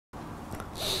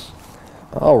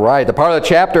All right, the part of the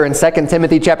chapter in 2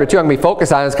 Timothy chapter 2 I'm going to be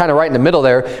focused on is kind of right in the middle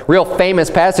there. Real famous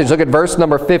passage. Look at verse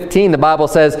number 15. The Bible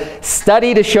says,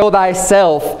 "Study to show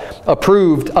thyself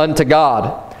approved unto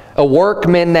God, a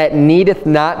workman that needeth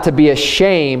not to be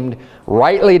ashamed,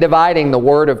 rightly dividing the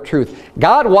word of truth."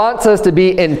 God wants us to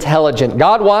be intelligent.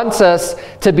 God wants us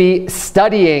to be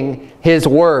studying His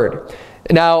Word.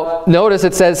 Now, notice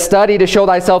it says, "Study to show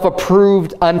thyself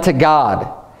approved unto God."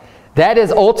 That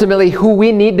is ultimately who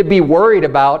we need to be worried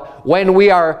about when we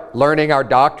are learning our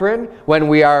doctrine, when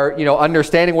we are,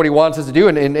 understanding what He wants us to do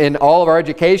in all of our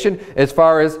education as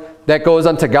far as that goes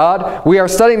unto God. We are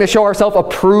studying to show ourselves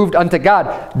approved unto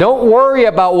God. Don't worry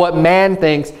about what man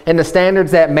thinks and the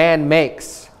standards that man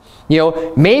makes.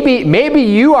 Maybe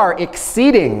you are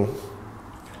exceeding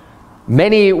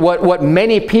what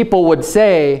many people would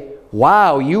say,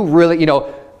 wow, you really,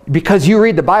 because you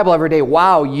read the Bible every day,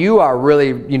 wow, you are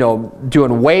really,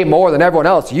 doing way more than everyone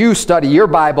else. You study your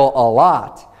Bible a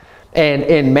lot. And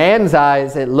in man's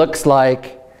eyes, it looks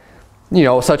like,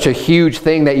 such a huge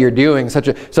thing that you're doing, such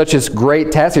a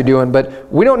great task you're doing.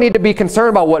 But we don't need to be concerned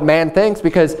about what man thinks,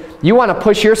 because you want to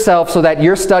push yourself so that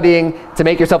you're studying to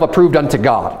make yourself approved unto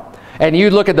God. And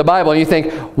you look at the Bible and you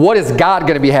think, what is God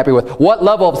going to be happy with? What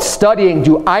level of studying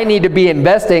do I need to be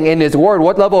investing in His Word?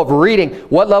 What level of reading,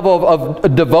 what level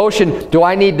of devotion do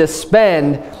I need to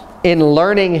spend in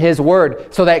learning His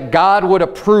Word so that God would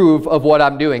approve of what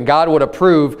I'm doing? God would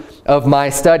approve of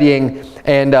my studying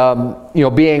and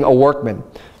being a workman.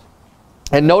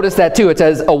 And notice that too, it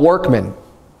says a workman.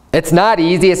 It's not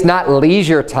easy. It's not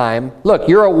leisure time. Look,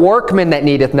 you're a workman that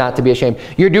needeth not to be ashamed.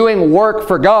 You're doing work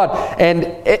for God. And,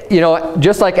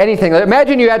 just like anything,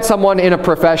 imagine you had someone in a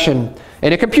profession,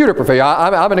 in a computer profession.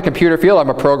 I'm in a computer field. I'm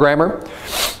a programmer.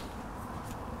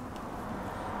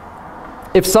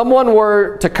 If someone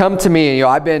were to come to me,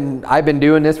 I've been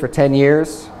doing this for 10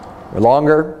 years or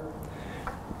longer,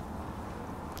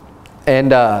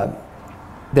 and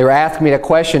they were asking me a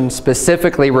question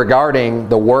specifically regarding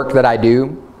the work that I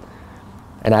do,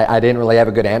 and I didn't really have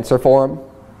a good answer for them,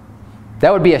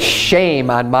 that would be a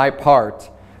shame on my part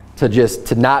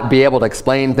to not be able to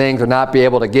explain things or not be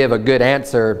able to give a good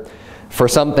answer for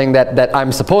something that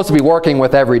I'm supposed to be working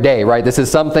with every day, right? This is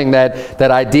something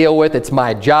that I deal with. It's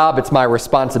my job. It's my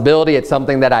responsibility. It's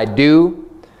something that I do.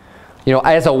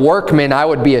 As a workman, I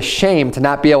would be ashamed to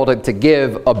not be able to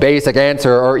give a basic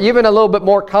answer or even a little bit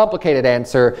more complicated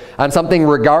answer on something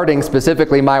regarding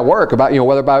specifically my work, about,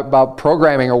 whether about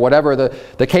programming or whatever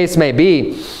the case may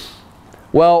be.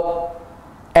 Well,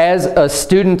 as a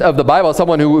student of the Bible,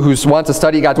 someone who wants to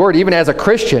study God's Word, even as a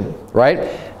Christian,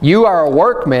 right? You are a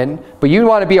workman, but you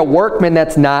want to be a workman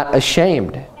that's not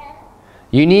ashamed.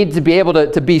 You need to be able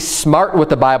to be smart with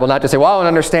the Bible, not to say, well, I don't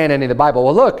understand any of the Bible.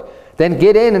 Well, look, then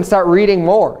get in and start reading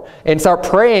more and start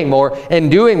praying more and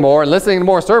doing more and listening to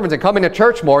more sermons and coming to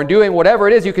church more and doing whatever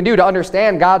it is you can do to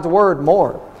understand God's Word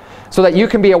more, so that you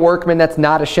can be a workman that's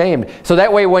not ashamed. So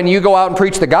that way when you go out and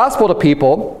preach the gospel to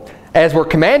people, as we're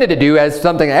commanded to do, as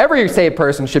something every saved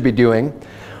person should be doing,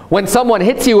 when someone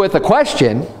hits you with a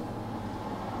question,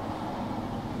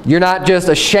 you're not just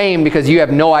ashamed because you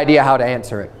have no idea how to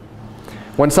answer it.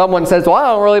 When someone says, well, I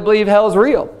don't really believe hell's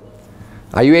real,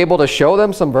 are you able to show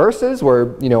them some verses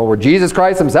where Jesus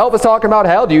Christ Himself is talking about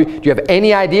hell? Do you have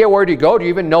any idea where to go? Do you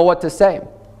even know what to say?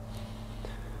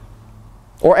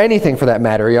 Or anything for that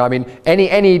matter.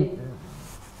 Any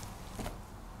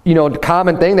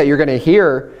common thing that you're going to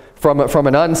hear from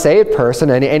an unsaved person,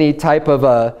 any type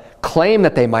of claim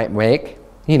that they might make,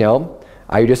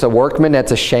 are you just a workman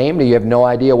that's ashamed? Do you have no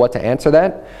idea what to answer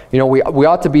that? We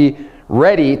ought to be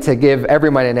ready to give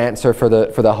everyone an answer for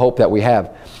the hope that we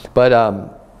have. But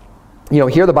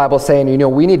here the Bible is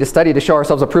saying, we need to study to show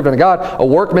ourselves approved unto God, a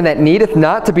workman that needeth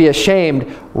not to be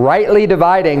ashamed, rightly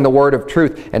dividing the word of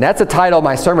truth. And that's the title of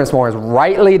my sermon this morning, is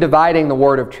rightly dividing the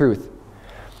word of truth.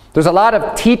 There's a lot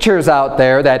of teachers out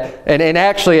there that, and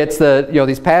actually it's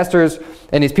these pastors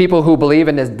and these people who believe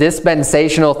in this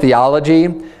dispensational theology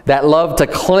that love to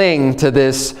cling to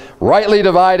this rightly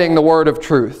dividing the word of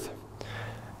truth.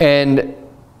 And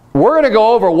we're going to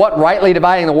go over what rightly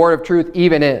dividing the word of truth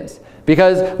even is.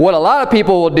 Because what a lot of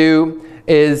people will do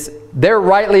is they're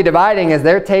rightly dividing as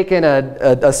they're taking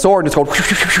a sword and just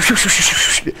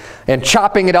going and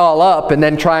chopping it all up and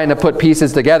then trying to put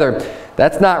pieces together.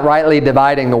 That's not rightly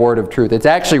dividing the word of truth. It's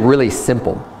actually really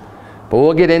simple. But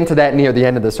we'll get into that near the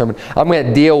end of the sermon. I'm going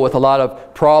to deal with a lot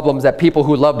of problems that people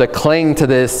who love to cling to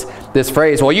this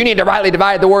phrase, well, you need to rightly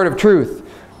divide the word of truth.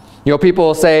 People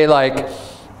will say, like,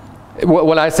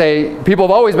 when I say people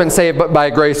have always been saved by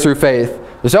grace through faith,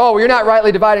 They say, oh, well, you're not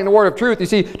rightly dividing the word of truth. You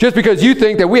see, just because you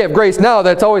think that we have grace now,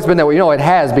 that's always been that way. You know, it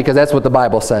has, because that's what the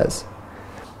Bible says.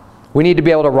 We need to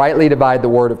be able to rightly divide the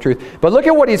word of truth. But look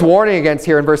at what he's warning against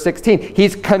here in verse 16.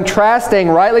 He's contrasting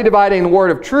rightly dividing the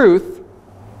word of truth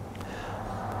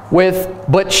with,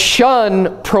 but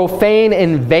shun profane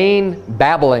and vain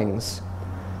babblings,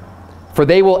 for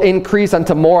they will increase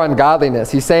unto more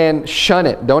ungodliness. He's saying, shun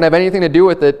it. Don't have anything to do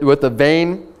with it, with the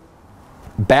vain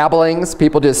babblings,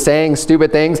 people just saying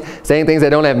stupid things, saying things that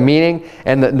don't have meaning,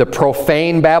 and the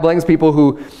profane babblings, people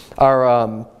who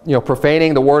are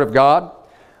profaning the word of God.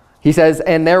 He says,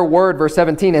 and their word, verse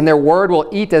 17, and their word will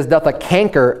eat as doth a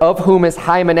canker, of whom is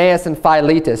Hymenaeus and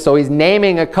Philetus. So he's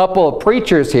naming a couple of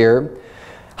preachers here,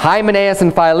 Hymenaeus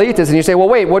and Philetus, and you say, well,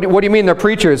 wait, what do you mean they're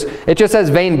preachers? It just says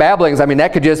vain babblings. I mean,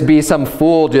 that could just be some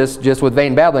fool just with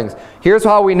vain babblings. Here's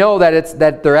how we know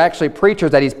that they're actually preachers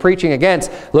that he's preaching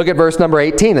against. Look at verse number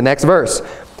 18, the next verse.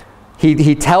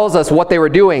 He tells us what they were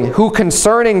doing. Who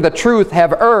concerning the truth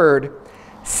have erred,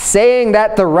 saying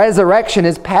that the resurrection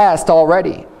is past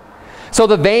already. So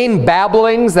the vain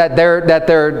babblings that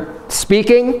they're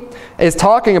speaking is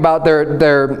talking about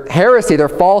their heresy, their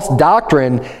false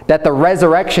doctrine, that the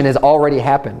resurrection has already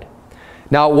happened.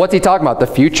 Now, what's he talking about? The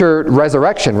future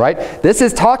resurrection, right? This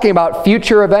is talking about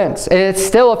future events, and it's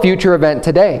still a future event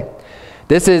today.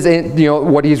 This is,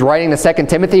 what he's writing to 2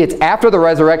 Timothy. It's after the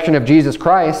resurrection of Jesus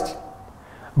Christ,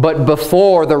 but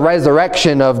before the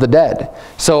resurrection of the dead.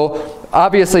 So,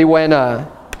 obviously, when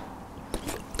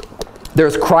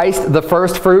there's Christ, the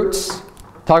first fruits,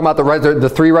 talking about the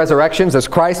three resurrections. There's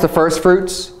Christ, the first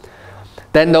fruits.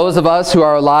 Then those of us who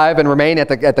are alive and remain at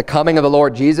the coming of the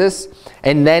Lord Jesus.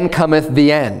 And then cometh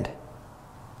the end.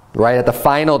 Right? At the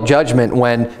final judgment,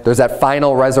 when there's that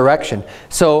final resurrection.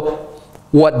 So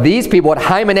what these people, what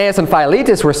Hymenaeus and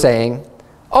Philetus were saying,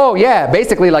 oh yeah,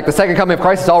 basically like the second coming of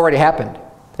Christ has already happened.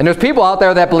 And there's people out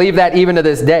there that believe that even to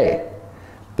this day.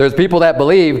 There's people that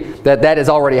believe that has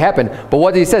already happened. But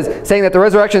what he says, saying that the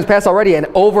resurrection is past already, and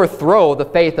overthrow the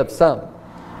faith of some.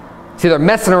 See, they're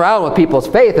messing around with people's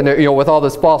faith, and with all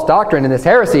this false doctrine and this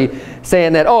heresy,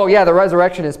 saying that, oh yeah, the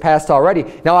resurrection is past already.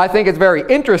 Now I think it's very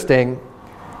interesting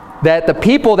that the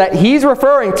people that he's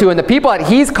referring to and the people that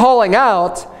he's calling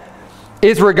out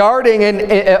is regarding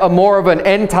a more of an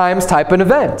end times type of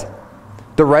event.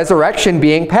 The resurrection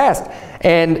being past.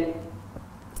 And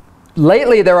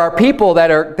lately, there are people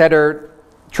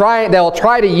they'll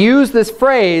try to use this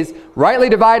phrase, rightly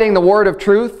dividing the word of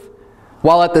truth,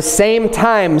 while at the same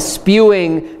time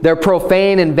spewing their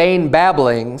profane and vain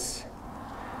babblings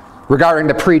regarding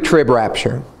the pre-trib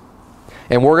rapture.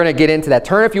 And we're going to get into that.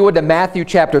 Turn, if you would, to Matthew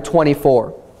chapter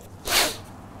 24.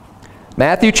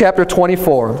 Matthew chapter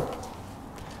 24.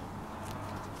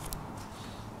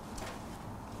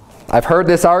 I've heard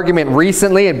this argument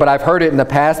recently, but I've heard it in the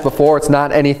past before. It's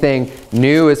not anything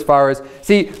new as far as...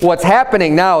 See, what's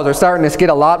happening now is they're starting to get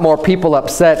a lot more people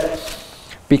upset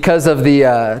because of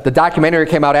the documentary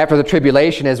that came out after the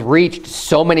tribulation has reached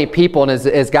so many people and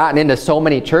has gotten into so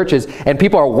many churches, and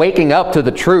people are waking up to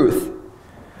the truth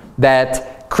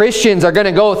that Christians are going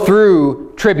to go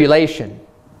through tribulation,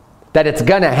 that it's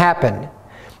going to happen.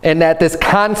 And that this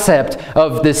concept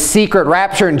of this secret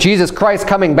rapture and Jesus Christ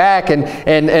coming back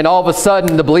and all of a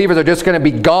sudden the believers are just going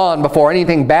to be gone before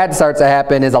anything bad starts to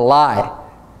happen is a lie.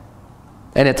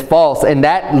 And it's false. And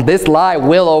this lie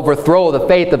will overthrow the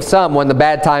faith of some when the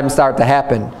bad times start to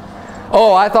happen.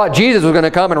 Oh, I thought Jesus was going to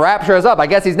come and rapture us up. I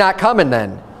guess he's not coming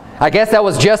then. I guess that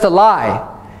was just a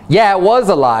lie. Yeah, it was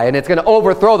a lie. And it's going to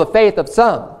overthrow the faith of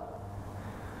some.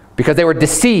 Because they were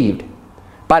deceived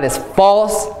by this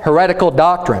false heretical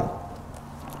doctrine.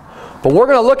 But we're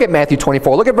going to look at Matthew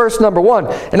 24. Look at verse number 1.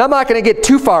 And I'm not going to get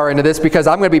too far into this because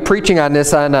I'm going to be preaching on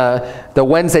this on the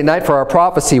Wednesday night for our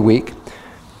prophecy week.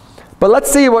 But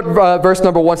let's see what verse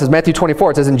number 1 says. Matthew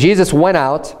 24. It says, and Jesus went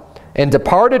out and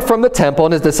departed from the temple,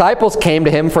 and his disciples came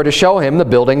to him for to show him the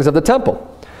buildings of the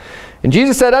temple. And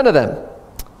Jesus said unto them,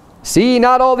 see ye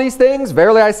not all these things?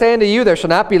 Verily I say unto you, there shall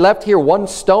not be left here one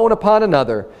stone upon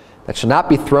another that shall not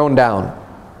be thrown down.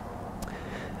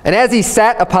 And as he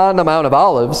sat upon the Mount of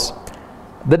Olives,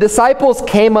 the disciples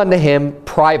came unto him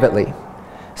privately,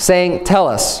 saying, tell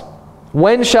us,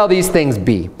 when shall these things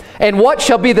be? And what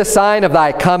shall be the sign of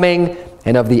thy coming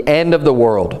and of the end of the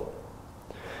world?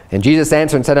 And Jesus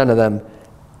answered and said unto them,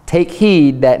 take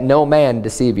heed that no man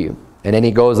deceive you. And then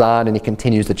he goes on and he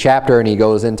continues the chapter and he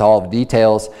goes into all the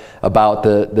details about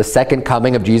the second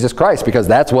coming of Jesus Christ, because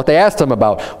that's what they asked him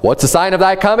about. What's the sign of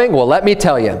thy coming? Well, let me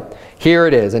tell you. Here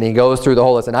it is. And he goes through the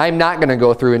whole list. And I'm not going to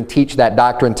go through and teach that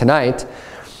doctrine tonight.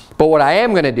 But what I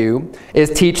am going to do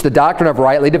is teach the doctrine of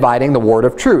rightly dividing the word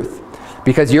of truth.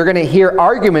 Because you're going to hear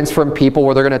arguments from people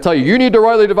where they're going to tell you, you need to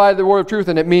rightly divide the word of truth,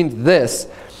 and it means this.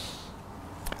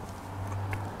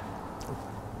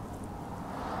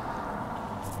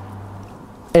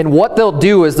 And what they'll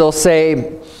do is they'll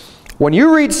say, when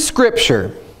you read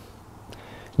Scripture,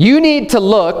 you need to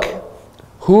look,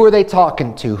 who are they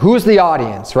talking to? Who's the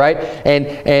audience, right?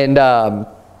 And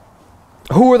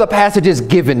who are the passages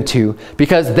given to?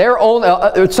 Because they're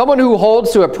only, someone who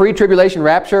holds to a pre-tribulation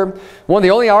rapture, one of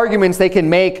the only arguments they can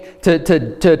make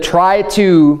to try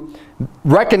to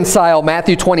reconcile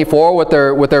Matthew 24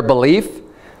 with their belief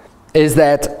is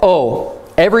that, oh,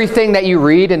 everything that you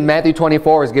read in Matthew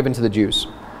 24 is given to the Jews.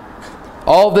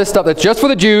 All of this stuff that's just for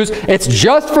the Jews, it's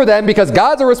just for them because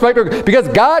God's a respecter, because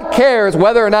God cares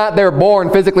whether or not they're born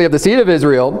physically of the seed of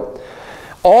Israel.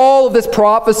 All of this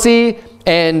prophecy,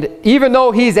 and even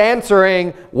though he's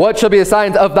answering, what shall be the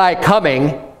signs of thy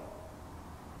coming,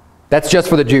 that's just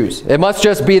for the Jews. It must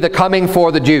just be the coming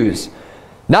for the Jews.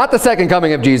 Not the second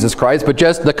coming of Jesus Christ, but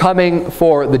just the coming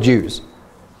for the Jews.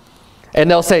 And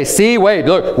they'll say, see, wait,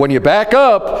 look, when you back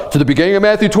up to the beginning of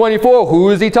Matthew 24, who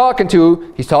is he talking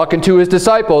to? He's talking to his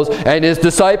disciples, and his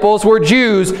disciples were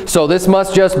Jews, so this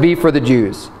must just be for the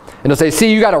Jews. And they'll say,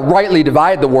 see, you got to rightly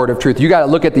divide the word of truth. You got to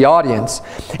look at the audience.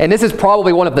 And this is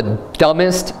probably one of the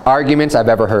dumbest arguments I've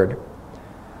ever heard.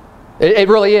 It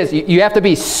really is. You have to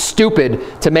be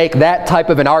stupid to make that type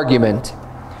of an argument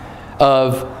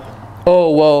of,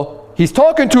 oh, well, he's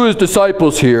talking to his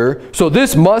disciples here, so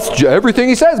this must, everything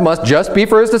he says must just be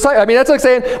for his disciples. I mean, that's like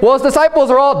saying, well, his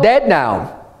disciples are all dead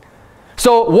now.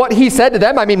 So what he said to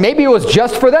them, I mean, maybe it was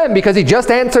just for them because he just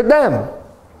answered them.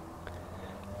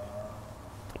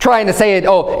 Trying to say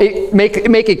it,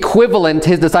 make equivalent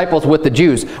his disciples with the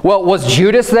Jews. Well, was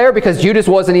Judas there? Because Judas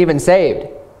wasn't even saved.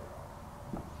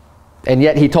 And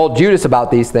yet he told Judas about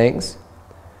these things.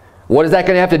 What is that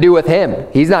going to have to do with him?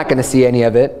 He's not going to see any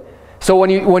of it. So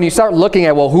when you start looking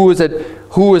at, well, who is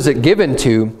it given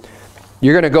to,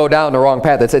 you're going to go down the wrong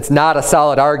path. It's not a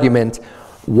solid argument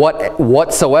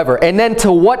whatsoever. And then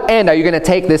to what end are you going to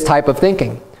take this type of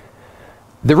thinking?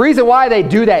 The reason why they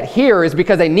do that here is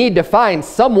because they need to find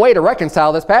some way to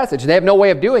reconcile this passage. They have no way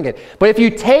of doing it. But if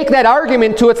you take that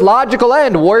argument to its logical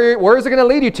end, where is it going to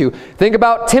lead you to? Think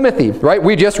about Timothy, right?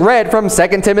 We just read from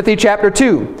 2 Timothy chapter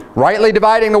 2, rightly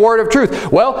dividing the word of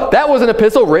truth. Well, that was an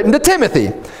epistle written to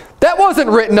Timothy. That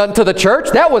wasn't written unto the church.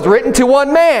 That was written to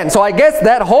one man. So I guess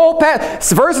that whole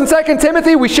verse in 2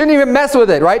 Timothy, we shouldn't even mess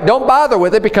with it, right? Don't bother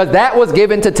with it because that was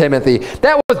given to Timothy.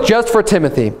 That was just for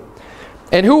Timothy.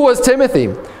 And who was Timothy?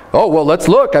 Oh, well, let's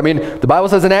look. I mean, the Bible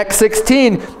says in Acts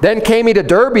 16, then came he to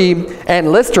Derbe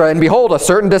and Lystra, and behold, a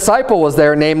certain disciple was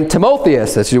there named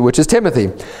Timotheus, which is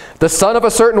Timothy, the son of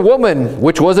a certain woman,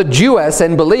 which was a Jewess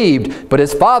and believed, but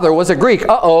his father was a Greek.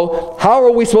 Uh-oh, how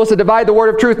are we supposed to divide the word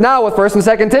of truth now with 1 and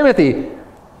 2 Timothy?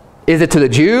 Is it to the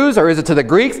Jews, or is it to the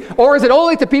Greeks, or is it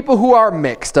only to people who are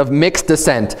mixed, of mixed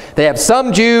descent? They have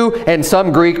some Jew and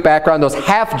some Greek background, those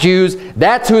half Jews.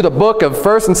 That's who the book of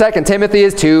 1 and 2 Timothy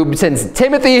is to, since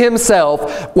Timothy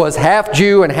himself was half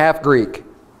Jew and half Greek.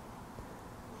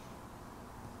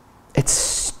 It's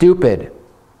stupid.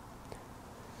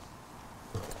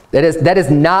 That is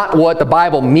not what the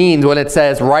Bible means when it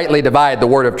says rightly divide the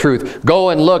word of truth.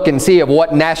 Go and look and see of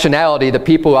what nationality the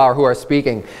people are who are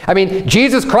speaking. I mean,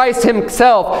 Jesus Christ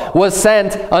himself was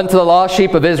sent unto the lost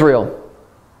sheep of Israel.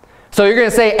 So you're going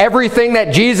to say everything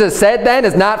that Jesus said then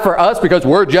is not for us because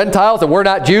we're Gentiles and we're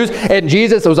not Jews, and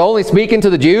Jesus was only speaking to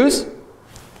the Jews?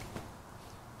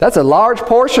 That's a large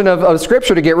portion of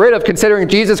Scripture to get rid of, considering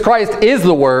Jesus Christ is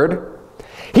the Word.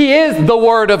 He is the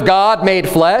Word of God made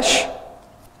flesh.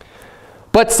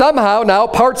 But somehow now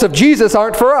parts of Jesus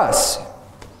aren't for us,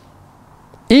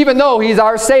 even though he's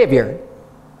our Savior.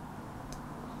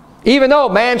 Even though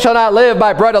man shall not live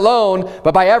by bread alone,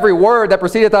 but by every word that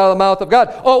proceedeth out of the mouth of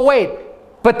God. Oh wait,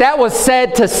 but that was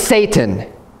said to Satan.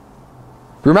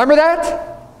 Remember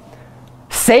that?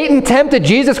 Satan tempted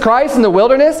Jesus Christ in the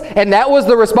wilderness, and that was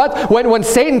the response. When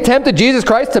Satan tempted Jesus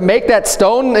Christ to make that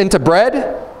stone into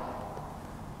bread,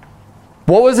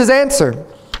 what was his answer?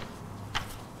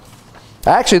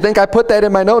 I actually think I put that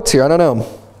in my notes here. I don't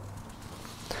know.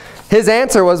 His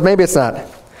answer was, maybe it's not.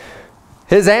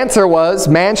 His answer was,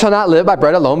 man shall not live by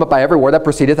bread alone, but by every word that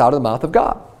proceedeth out of the mouth of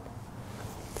God.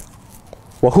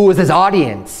 Well, who was his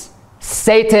audience?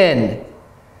 Satan.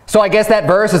 So I guess that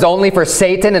verse is only for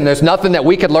Satan, and there's nothing that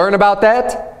we could learn about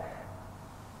that?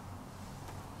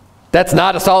 That's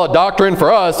not a solid doctrine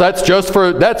for us. That's just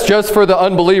for the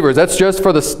unbelievers. That's just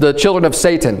for the children of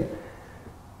Satan.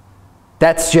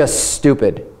 That's just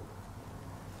stupid.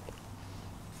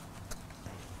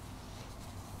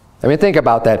 I mean, think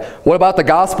about that. What about the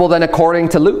gospel then according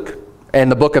to Luke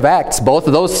and the book of Acts? Both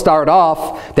of those start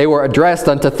off, they were addressed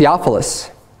unto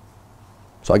Theophilus.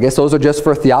 So I guess those are just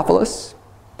for Theophilus?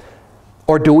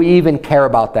 Or do we even care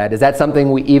about that? Is that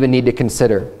something we even need to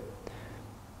consider?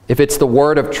 If it's the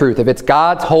word of truth, if it's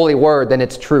God's holy word, then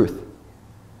it's truth.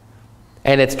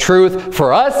 And it's truth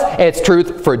for us, it's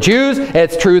truth for Jews,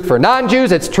 it's truth for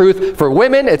non-Jews, it's truth for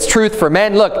women, it's truth for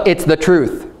men. Look, it's the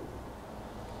truth.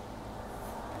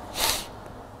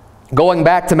 Going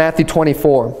back to Matthew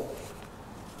 24.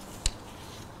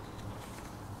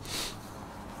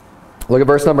 Look at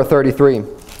verse number 33.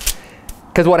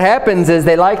 Because what happens is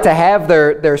they like to have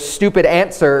their stupid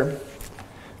answer,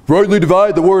 rightly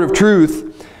divide the word of truth,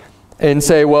 and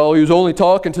say, well, he was only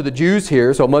talking to the Jews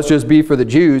here, so it must just be for the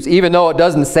Jews, even though it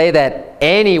doesn't say that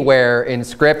anywhere in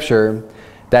Scripture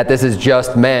that this is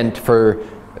just meant for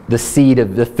the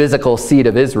physical seed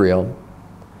of Israel.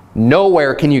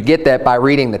 Nowhere can you get that by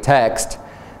reading the text.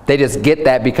 They just get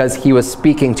that because he was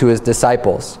speaking to his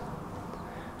disciples.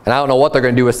 And I don't know what they're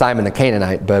going to do with Simon the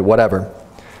Canaanite, but whatever.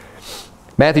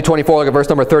 Matthew 24, look at verse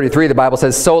number 33. The Bible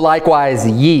says, so likewise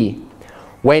ye,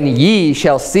 when ye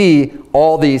shall see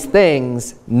all these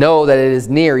things, know that it is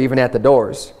near, even at the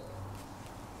doors.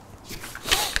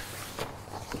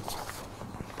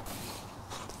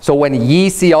 So when ye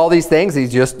see all these things, he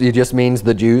just means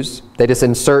the Jews. They just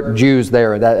insert Jews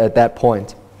there at that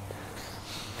point.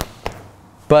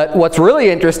 But what's really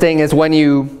interesting is when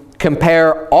you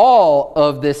compare all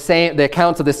of the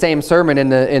accounts of the same sermon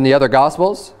in the other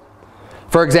Gospels.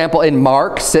 For example, in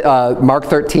Mark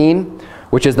 13,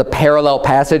 which is the parallel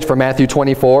passage for Matthew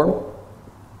 24.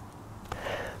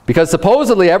 Because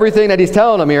supposedly everything that he's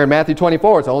telling them here in Matthew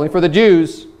 24 is only for the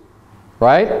Jews,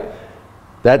 right?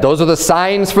 Those are the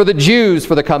signs for the Jews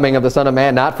for the coming of the Son of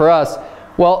Man, not for us.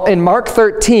 Well, in Mark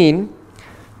 13,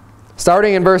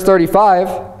 starting in verse 35,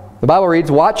 the Bible reads,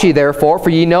 watch ye therefore, for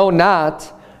ye know not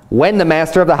when the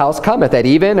master of the house cometh, at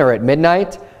even, or at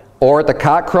midnight, or at the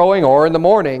cock crowing, or in the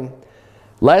morning,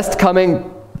 lest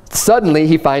coming suddenly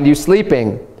he find you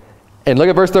sleeping. And look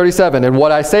at verse 37. And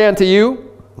what I say unto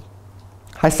you,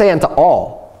 I say unto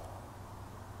all.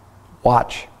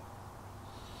 Watch.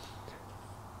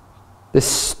 This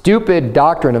stupid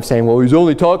doctrine of saying, well, he's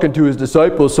only talking to his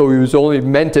disciples, so he was only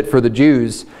meant it for the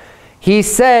Jews. He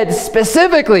said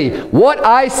specifically, what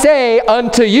I say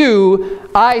unto you,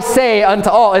 I say unto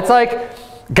all. It's like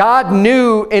God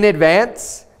knew in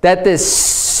advance that this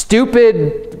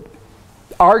stupid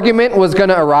argument was going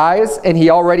to arise, and he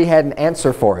already had an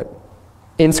answer for it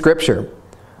in Scripture.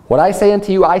 What I say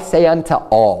unto you, I say unto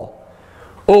all.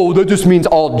 Oh, that just means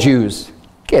all Jews.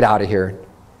 Get out of here.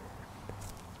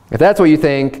 If that's what you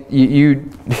think, you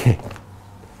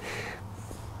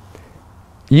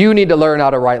need to learn how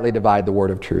to rightly divide the word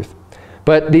of truth.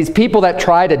 But these people that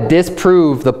try to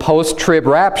disprove the post-trib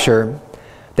rapture,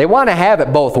 they want to have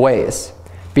it both ways.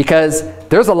 Because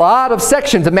there's a lot of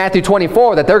sections of Matthew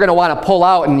 24 that they're going to want to pull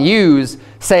out and use,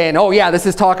 saying, oh yeah, this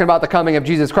is talking about the coming of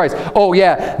Jesus Christ. Oh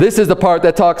yeah, this is the part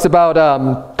that talks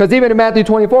about, because even in Matthew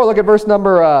 24, look at verse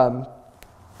number,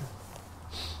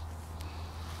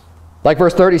 like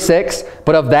verse 36,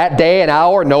 but of that day and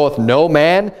hour knoweth no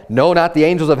man, no, not the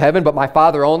angels of heaven, but my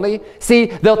Father only. See,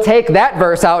 they'll take that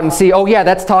verse out and see, oh yeah,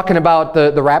 that's talking about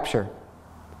the rapture.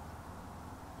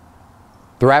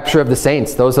 The rapture of the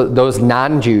saints, those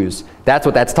non-Jews. That's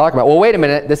what that's talking about. Well, wait a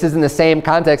minute. This is in the same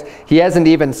context. He hasn't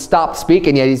even stopped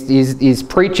speaking yet. He's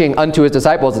preaching unto his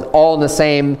disciples. It's all in the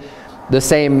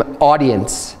same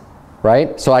audience,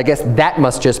 right? So I guess that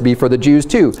must just be for the Jews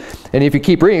too. And if you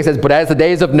keep reading, it says, but as the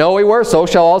days of Noah were, so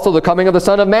shall also the coming of the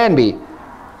Son of Man be.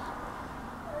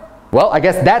 Well, I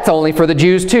guess that's only for the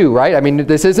Jews too, right? I mean,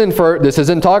 this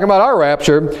isn't talking about our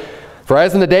rapture. For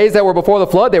as in the days that were before the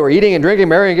flood, they were eating and drinking,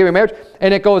 marrying and giving marriage.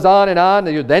 And it goes on and on.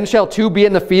 Then shall two be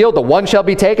in the field, the one shall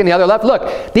be taken, the other left.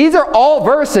 Look, these are all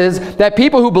verses that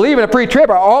people who believe in a pre-trib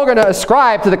are all going to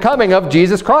ascribe to the coming of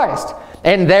Jesus Christ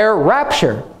and their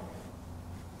rapture.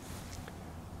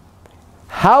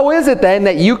 How is it then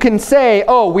that you can say,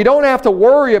 oh, we don't have to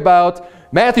worry about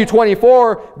Matthew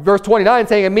 24, verse 29,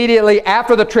 saying immediately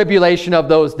after the tribulation of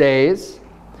those days.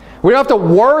 We don't have to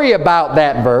worry about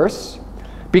that verse.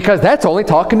 Because that's only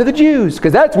talking to the Jews.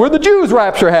 Because that's where the Jews'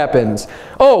 rapture happens.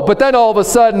 Oh, but then all of a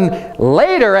sudden,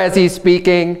 later as he's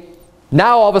speaking,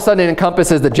 now all of a sudden it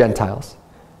encompasses the Gentiles.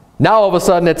 Now all of a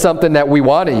sudden it's something that we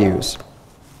want to use.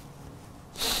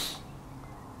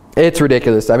 It's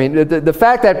ridiculous. I mean, the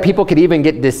fact that people could even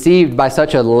get deceived by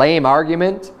such a lame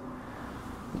argument,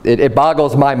 it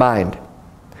boggles my mind.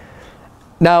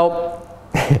 Now,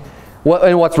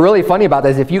 what's really funny about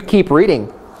this, if you keep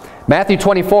reading, Matthew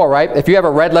 24, right? If you have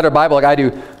a red letter Bible like I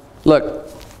do, look,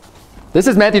 this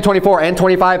is Matthew 24 and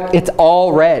 25. It's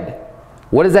all red.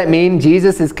 What does that mean?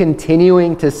 Jesus is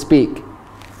continuing to speak.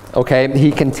 Okay,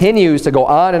 he continues to go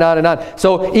on and on and on.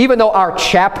 So even though our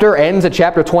chapter ends at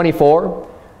chapter 24,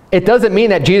 it doesn't mean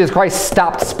that Jesus Christ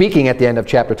stopped speaking at the end of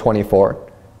chapter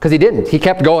 24. Because he didn't. He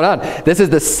kept going on. This is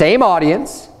the same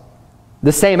audience,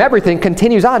 the same everything,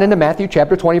 continues on into Matthew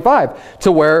chapter 25,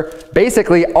 to where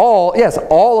basically all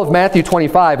of Matthew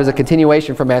 25 is a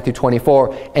continuation from Matthew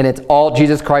 24, and it's all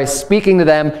Jesus Christ speaking to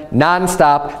them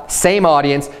nonstop, same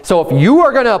audience. So if you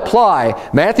are going to apply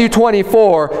Matthew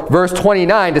 24 verse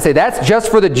 29 to say that's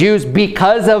just for the Jews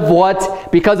because of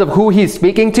what? Because of who he's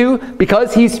speaking to?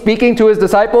 Because he's speaking to his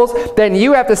disciples? Then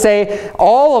you have to say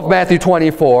all of Matthew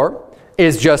 24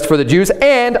 is just for the Jews,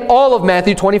 and all of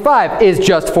Matthew 25 is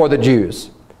just for the Jews.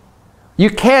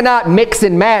 You cannot mix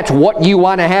and match what you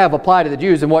want to have apply to the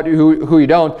Jews and who you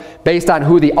don't based on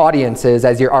who the audience is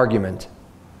as your argument.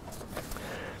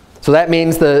 So that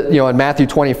means in Matthew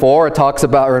 24 it talks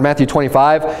about, or in Matthew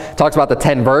 25 it talks about the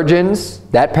 10 virgins,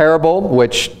 that parable,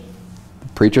 which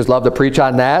preachers love to preach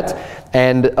on that,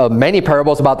 and many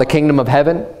parables about the kingdom of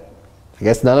heaven. I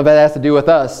guess none of it has to do with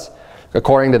us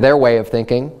according to their way of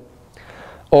thinking.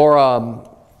 Or, I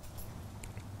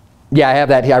have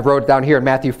that here. I wrote it down here in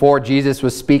Matthew 4. Jesus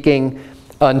was speaking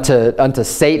unto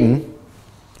Satan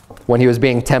when he was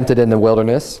being tempted in the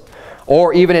wilderness.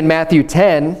 Or even in Matthew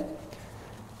 10,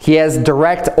 he has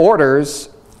direct orders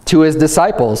to his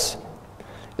disciples.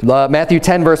 Matthew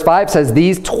 10 verse 5 says,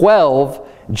 "These 12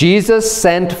 Jesus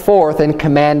sent forth and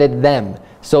commanded them."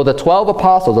 So the 12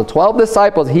 apostles, the 12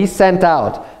 disciples he sent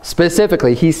out,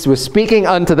 specifically, he was speaking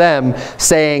unto them,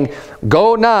 saying,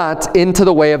 "Go not into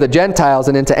the way of the Gentiles,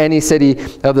 and into any city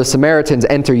of the Samaritans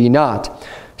enter ye not."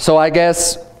 So I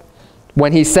guess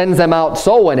when he sends them out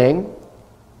soul winning,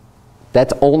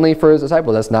 that's only for his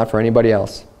disciples. That's not for anybody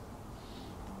else.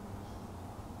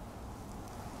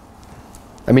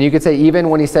 I mean, you could say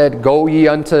even when he said, "Go ye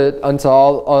unto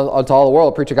all the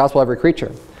world, preach the gospel to every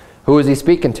creature." Who is he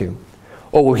speaking to?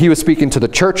 Oh, well, he was speaking to the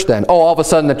church then. Oh, all of a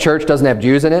sudden the church doesn't have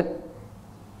Jews in it?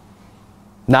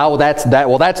 Now that's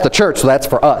the church, so that's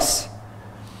for us.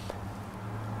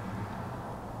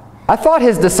 I thought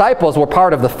his disciples were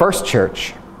part of the first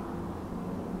church.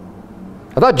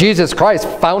 I thought Jesus Christ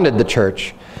founded the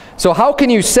church. So how can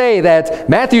you say that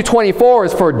Matthew 24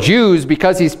 is for Jews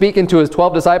because he's speaking to his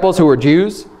 12 disciples who were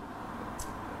Jews?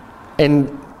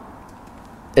 And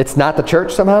it's not the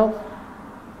church somehow?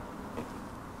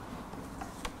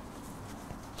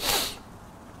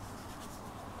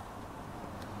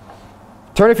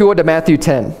 Turn, if you would, to Matthew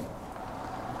 10.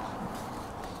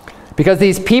 Because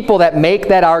these people that make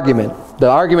that argument, the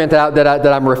argument that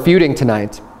I'm refuting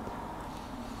tonight,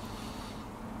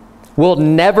 will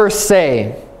never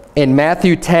say in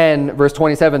Matthew 10, verse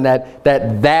 27,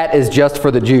 that is just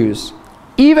for the Jews.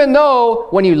 Even though,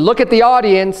 when you look at the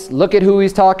audience, look at who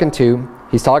he's talking to.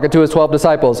 He's talking to his 12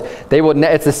 disciples.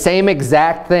 It's the same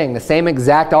exact thing, the same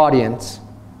exact audience.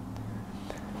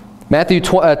 Matthew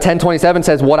 10:27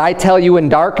 says, "What I tell you in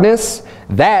darkness,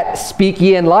 that speak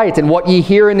ye in light, and what ye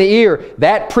hear in the ear,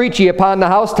 that preach ye upon the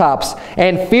housetops.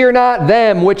 And fear not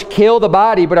them which kill the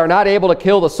body, but are not able to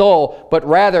kill the soul, but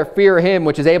rather fear him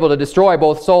which is able to destroy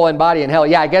both soul and body in hell."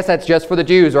 Yeah, I guess that's just for the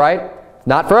Jews, right?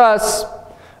 Not for us.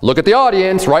 Look at the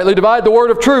audience, rightly divide the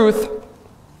word of truth.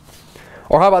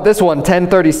 Or how about this one,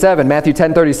 Matthew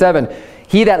 10:37.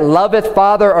 "He that loveth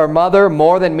father or mother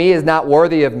more than me is not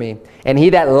worthy of me. And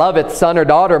he that loveth son or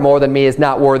daughter more than me is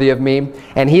not worthy of me.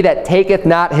 And he that taketh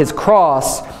not his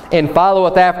cross and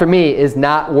followeth after me is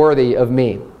not worthy of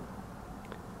me."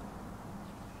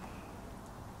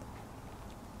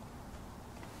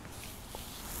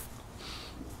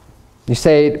 You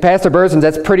say, "Pastor Berzins,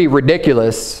 that's pretty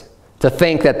ridiculous to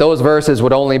think that those verses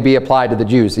would only be applied to the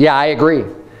Jews." Yeah, I agree.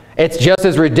 It's just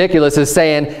as ridiculous as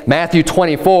saying Matthew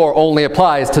 24 only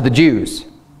applies to the Jews.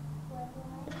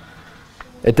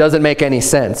 It doesn't make any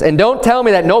sense. And don't tell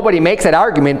me that nobody makes that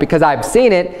argument, because I've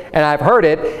seen it and I've heard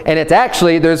it, and it's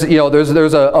actually, there's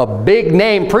a big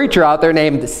name preacher out there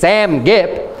named Sam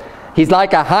Gipp. He's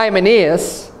like a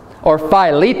Hymenaeus or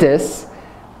Philetus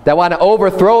that want to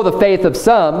overthrow the faith of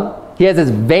some. He has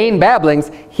his vain babblings.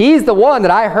 He's the one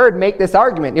that I heard make this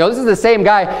argument. This is the same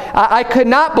guy. I could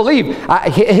not believe.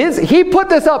 He put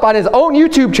this up on his own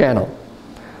YouTube channel.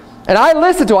 And I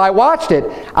listened to it. I watched it.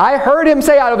 I heard him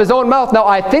say out of his own mouth. Now,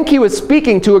 I think he was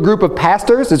speaking to a group of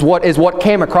pastors is what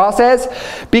came across as.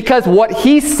 Because what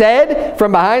he said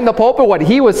from behind the pulpit, what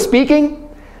he was speaking,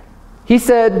 he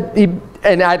said,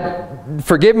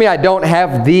 forgive me, I don't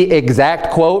have the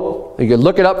exact quote. You can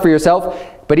look it up for yourself.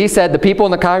 but he said the people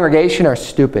in the congregation are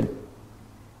stupid.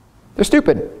 They're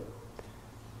stupid.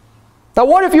 Now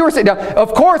what if you were saying, now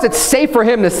of course it's safe for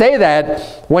him to say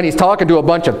that when he's talking to a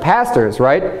bunch of pastors,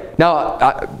 right?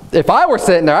 Now if I were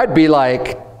sitting there, I'd be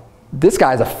like, this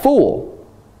guy's a fool,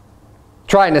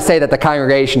 trying to say that the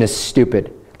congregation is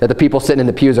stupid, that the people sitting in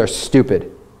the pews are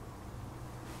stupid.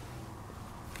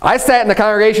 I sat in the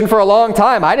congregation for a long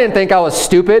time. I didn't think I was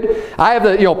stupid. I have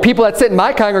the people that sit in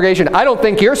my congregation. I don't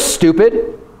think you're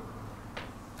stupid.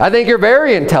 I think you're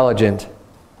very intelligent.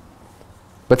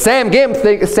 But Sam Gimp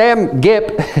thinks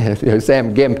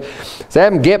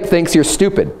you're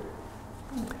stupid.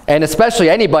 And especially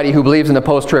anybody who believes in the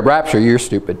post-trib rapture, you're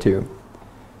stupid too.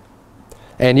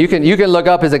 And you can look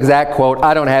up his exact quote.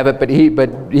 I don't have it, but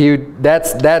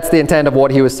that's the intent of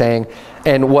what he was saying.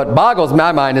 And what boggles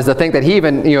my mind is to think that he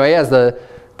even, he has the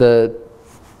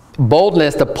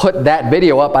boldness to put that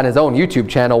video up on his own YouTube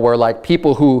channel where like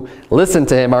people who listen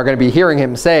to him are going to be hearing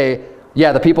him say,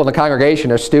 yeah, the people in the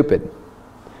congregation are stupid.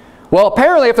 Well,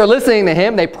 apparently if they're listening to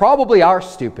him, they probably are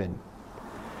stupid.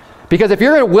 Because if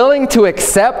you're willing to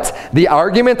accept the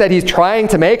argument that he's trying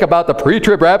to make about the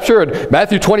pre-trib rapture and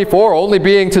Matthew 24 only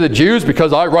being to the Jews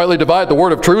because I rightly divide the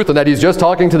word of truth and that he's just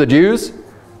talking to the Jews,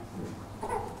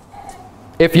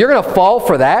 if you're going to fall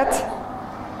for that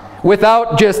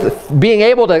without just being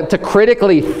able to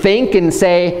critically think and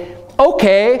say,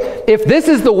 okay, if this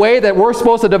is the way that we're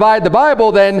supposed to divide the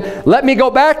Bible, then let me go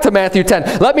back to Matthew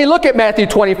 10. Let me look at Matthew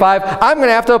 25. I'm going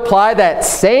to have to apply that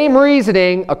same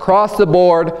reasoning across the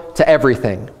board to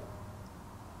everything.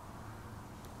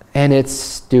 And it's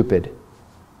stupid.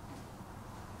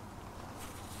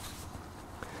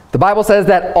 The Bible says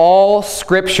that all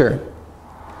Scripture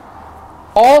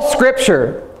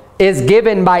is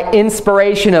given by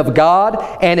inspiration of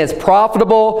God and is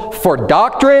profitable for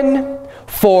doctrine,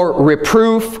 for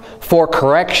reproof, for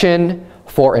correction,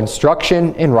 for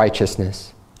instruction in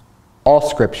righteousness. All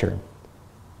Scripture.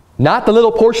 Not the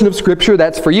little portion of Scripture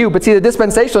that's for you, but see, the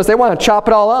dispensationalists, they want to chop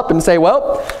it all up and say,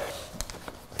 well,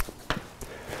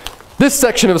 this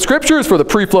section of Scripture is for the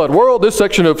pre-flood world, this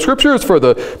section of Scripture is for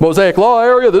the Mosaic Law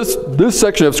area, this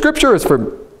section of Scripture is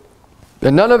for...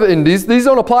 And none of it, and these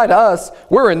don't apply to us.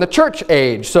 We're in the church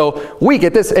age, so we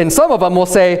get this. And some of them will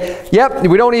say, yep,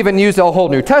 we don't even use the whole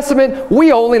New Testament.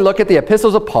 We only look at the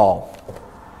epistles of Paul.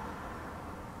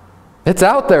 It's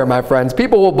out there, my friends.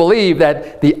 People will believe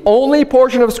that the only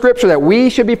portion of Scripture that we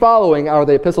should be following are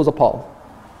the epistles of Paul.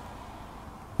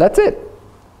 That's it.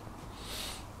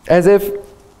 As if,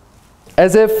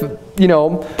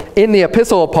 in the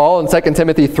epistle of Paul in 2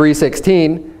 Timothy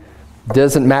 3:16,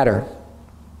 doesn't matter.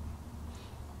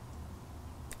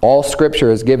 All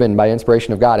Scripture is given by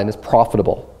inspiration of God and is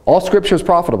profitable. All Scripture is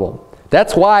profitable.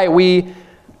 That's why we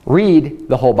read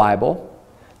the whole Bible.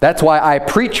 That's why I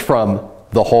preach from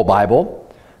the whole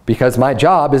Bible, because my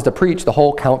job is to preach the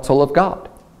whole counsel of God.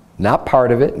 Not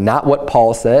part of it, not what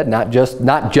Paul said, not just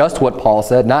what Paul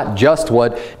said, not just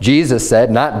what Jesus said,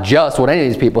 not just what any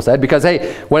of these people said, because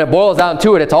hey, when it boils down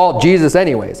to it, it's all Jesus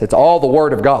anyways. It's all the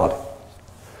Word of God.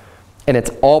 And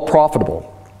it's all profitable.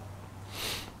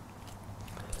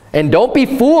 And don't be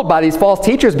fooled by these false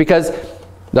teachers, because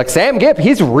like Sam Gipp,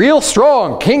 he's real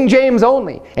strong, King James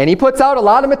only. And he puts out a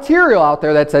lot of material out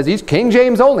there that says he's King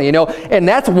James only, And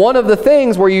that's one of the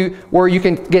things where you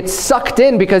can get sucked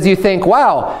in because you think,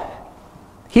 wow,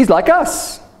 he's like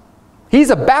us.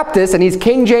 He's a Baptist and he's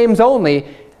King James only.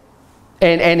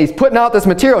 And he's putting out this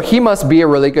material. He must be a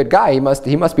really good guy. He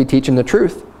must be teaching the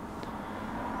truth.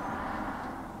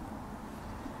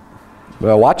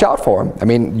 Well, watch out for him. I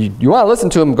mean, you want to listen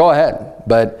to him, go ahead.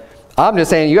 But I'm just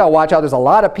saying, you got to watch out. There's a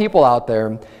lot of people out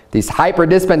there, these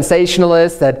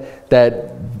hyper-dispensationalists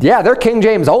that, yeah, they're King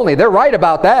James only. They're right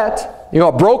about that.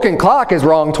 A broken clock is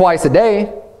wrong twice a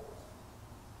day.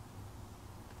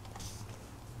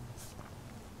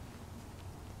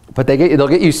 But they'll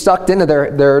get you sucked into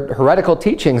their heretical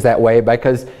teachings that way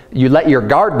because you let your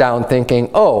guard down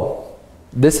thinking, oh,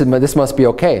 this must be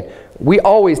okay. We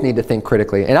always need to think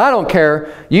critically. And I don't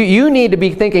care. You need to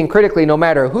be thinking critically no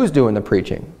matter who's doing the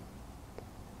preaching.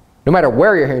 No matter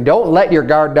where you're hearing. Don't let your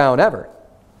guard down ever.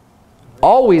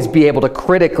 Always be able to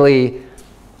critically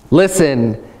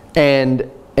listen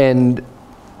and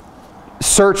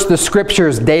search the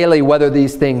Scriptures daily whether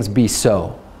these things be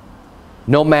so.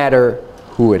 No matter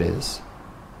who it is.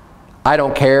 I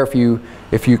don't care if you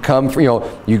come from,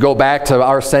 you go back to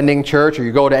our sending church or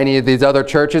you go to any of these other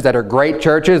churches that are great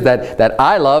churches that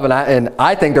I love and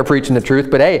I think they're preaching the truth,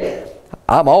 but hey,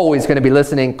 I'm always going to be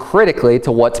listening critically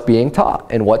to what's being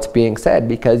taught and what's being said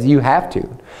because you have to.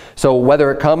 So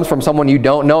whether it comes from someone you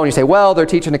don't know and you say, well, they're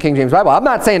teaching the King James Bible, I'm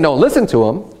not saying don't listen to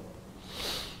them.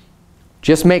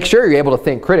 Just make sure you're able to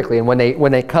think critically. And when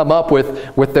they come up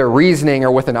with their reasoning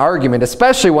or with an argument,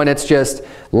 especially when it's just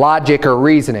logic or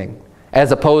reasoning,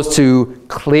 as opposed to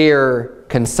clear,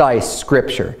 concise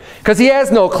Scripture. Because he has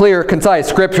no clear, concise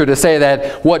Scripture to say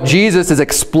that what Jesus is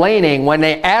explaining when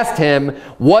they asked him,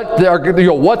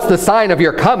 what's the sign of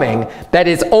your coming, that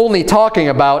is only talking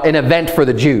about an event for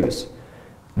the Jews.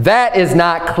 That is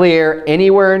not clear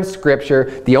anywhere in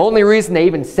Scripture. The only reason they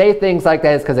even say things like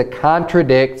that is because it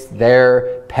contradicts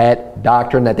their pet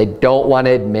doctrine that they don't want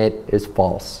to admit is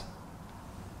false.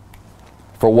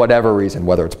 For whatever reason,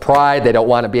 whether it's pride, they don't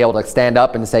want to be able to stand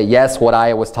up and say, yes, what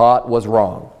I was taught was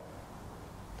wrong.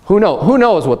 Who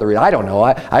knows what the reason? I don't know.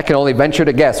 I can only venture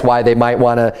to guess why they might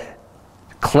want to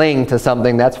cling to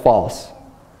something that's false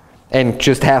and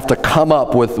just have to come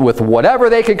up with whatever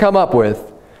they can come up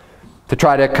with to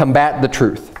try to combat the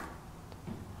truth.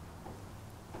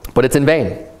 But it's in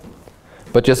vain.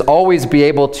 But just always be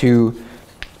able to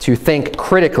think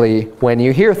critically when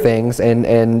you hear things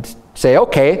and say,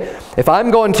 okay, if I'm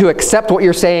going to accept what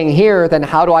you're saying here, then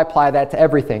how do I apply that to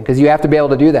everything? Because you have to be able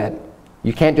to do that.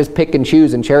 You can't just pick and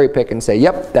choose and cherry pick and say,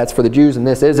 yep, that's for the Jews and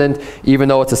this isn't, even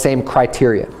though it's the same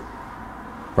criteria.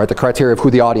 Right? The criteria of who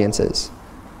the audience is.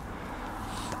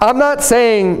 I'm not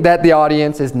saying that the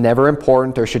audience is never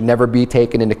important or should never be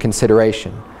taken into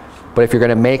consideration. But if you're going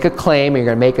to make a claim, you're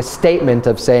going to make a statement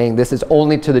of saying this is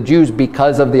only to the Jews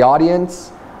because of the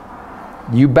audience,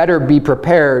 you better be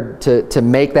prepared to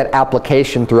make that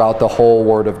application throughout the whole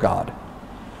Word of God.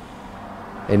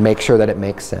 And make sure that it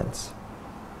makes sense.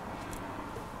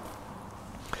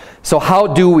 So how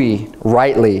do we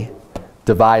rightly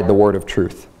divide the word of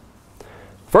truth?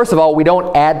 First of all, we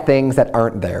don't add things that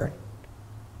aren't there.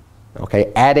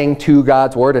 Okay, adding to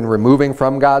God's word and removing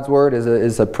from God's word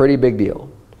is a pretty big deal.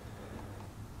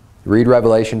 Read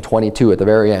Revelation 22 at the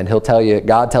very end. He'll tell you,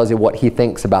 God tells you what he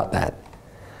thinks about that.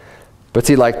 But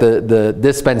see, like the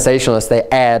dispensationalists, they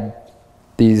add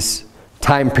these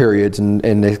time periods and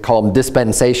they call them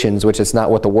dispensations, which is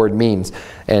not what the word means.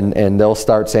 And they'll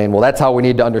start saying, well, that's how we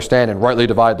need to understand and rightly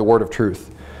divide the word of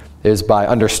truth, is by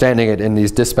understanding it in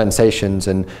these dispensations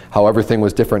and how everything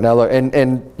was different. Now,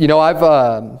 and you know,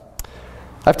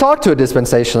 I've talked to a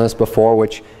dispensationalist before,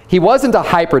 which he wasn't a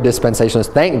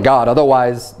hyper-dispensationalist, thank God.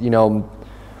 Otherwise, you know,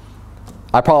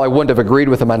 I probably wouldn't have agreed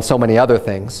with him on so many other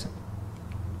things.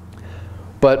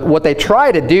 But what they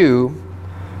try to do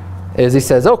is he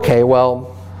says, okay,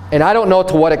 well, and I don't know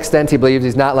to what extent he believes.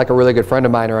 He's not like a really good friend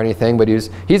of mine or anything, but he's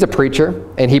a preacher,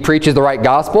 and he preaches the right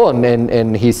gospel,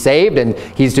 and he's saved, and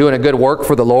he's doing a good work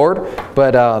for the Lord.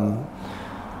 But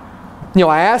you know,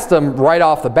 I asked him right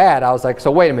off the bat, I was like,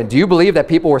 so wait a minute, do you believe that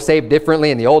people were saved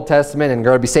differently in the Old Testament and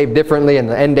going to be saved differently in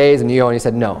the end days? And, you know, and he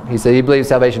said no. He said he believes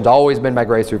salvation's always been by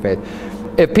grace through faith.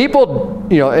 If people,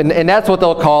 you know, and that's what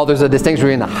they'll call, there's a distinction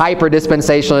between the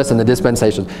hyper-dispensationalists and the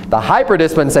dispensationalists. The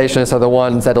hyper-dispensationalists are the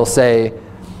ones that'll say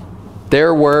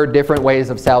there were different ways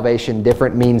of salvation,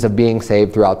 different means of being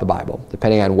saved throughout the Bible,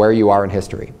 depending on where you are in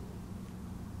history.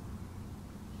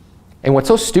 And what's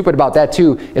so stupid about that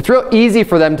too, it's real easy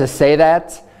for them to say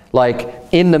that, like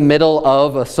in the middle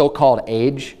of a so-called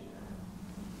age.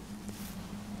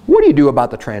 What do you do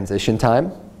about the transition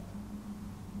time?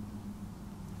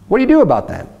 What do you do about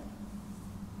that?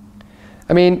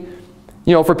 I mean,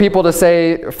 you know, for people to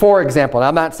say, for example, and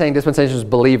I'm not saying dispensationalists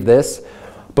believe this,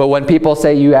 but when people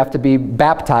say you have to be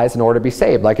baptized in order to be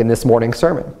saved, like in this morning's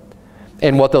sermon.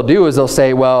 And what they'll do is they'll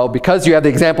say, well, because you have the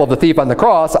example of the thief on the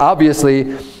cross,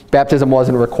 obviously baptism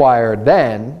wasn't required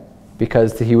then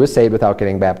because he was saved without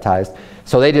getting baptized.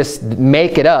 So they just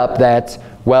make it up that,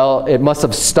 well, it must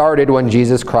have started when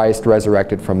Jesus Christ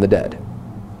resurrected from the dead.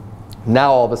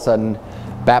 Now all of a sudden,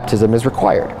 baptism is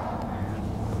required.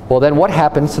 Well, then what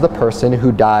happens to the person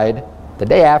who died the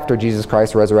day after Jesus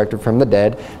Christ resurrected from the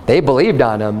dead? They believed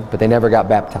on him, but they never got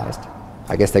baptized.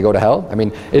 I guess they go to hell. I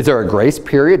mean, is there a grace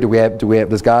period?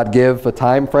 Does God give a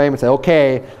time frame and say,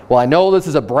 okay, well, I know this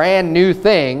is a brand new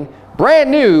thing,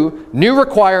 brand new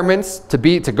requirements to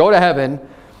go to heaven,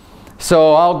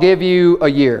 so I'll give you a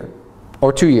year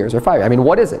or 2 years or 5 years. I mean,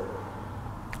 what is it?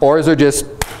 Or is there just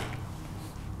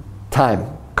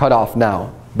time, cut off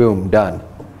now, boom, done?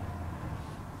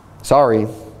 Sorry,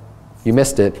 you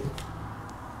missed it.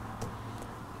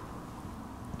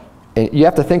 And you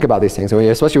have to think about these things,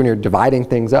 especially when you're dividing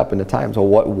things up into times. Well,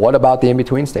 what about the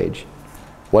in-between stage?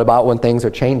 What about when things are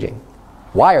changing?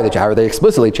 Why are they changing? Are they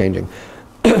explicitly changing?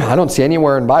 I don't see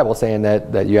anywhere in the Bible saying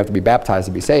that you have to be baptized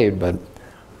to be saved, but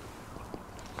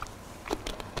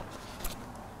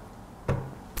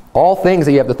all things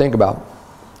that you have to think about.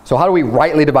 So how do we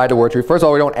rightly divide the word of truth? First of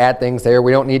all, we don't add things there.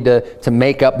 We don't need to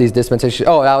make up these dispensations.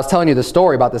 Oh, I was telling you the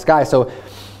story about this guy. So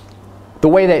the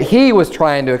way that he was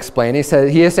trying to explain, he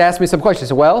just asked me some questions.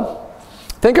 He said, well,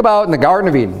 think about in the Garden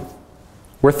of Eden.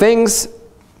 Were things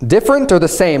different or the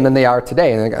same than they are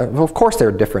today? And well, of course they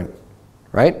were different,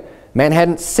 right? Man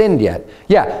hadn't sinned yet.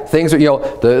 Yeah, things,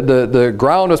 the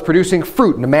ground was producing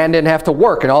fruit and the man didn't have to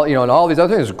work and all, and all these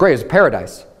other things. It was great. It was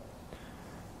paradise.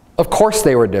 Of course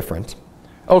they were different.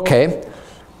 Okay.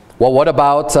 Well, what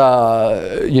about,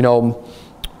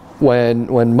 when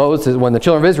the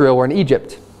children of Israel were in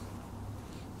Egypt?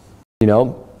 They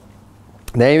hadn't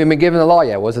even been given the law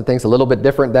yet. Wasn't things a little bit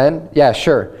different then? Yeah,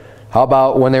 sure. How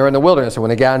about when they were in the wilderness or when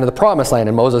they got into the promised land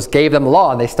and Moses gave them the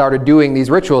law and they started doing these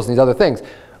rituals and these other things?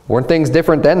 Weren't things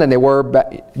different then than they were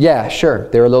back? Yeah, sure.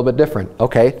 They were a little bit different.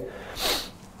 Okay.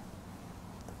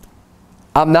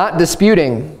 I'm not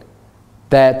disputing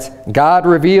that God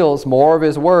reveals more of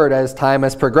His Word as time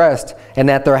has progressed and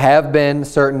that there have been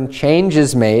certain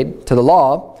changes made to the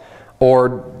law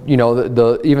or,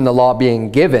 even the law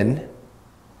being given.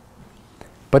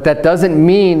 But that doesn't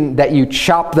mean that you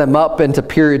chop them up into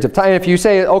periods of time. If you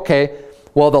say, okay,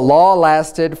 well, the law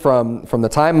lasted from the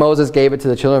time Moses gave it to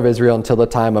the children of Israel until the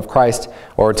time of Christ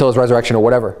or until His resurrection or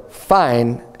whatever.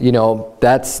 Fine,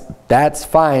 that's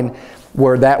fine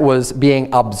where that was being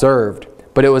observed.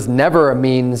 But it was never a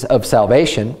means of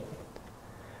salvation.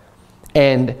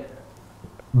 And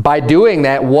by doing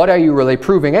that, what are you really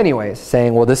proving anyways?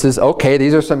 Saying, well, this is okay,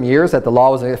 these are some years that the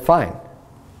law was fine.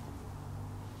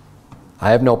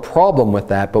 I have no problem with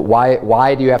that, but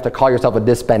why do you have to call yourself a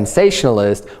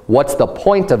dispensationalist? What's the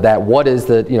point of that? What is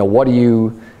the, what are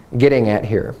you getting at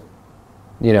here?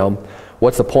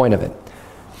 What's the point of it?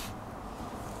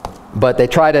 But they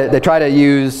try to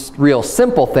use real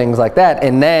simple things like that,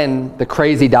 and then the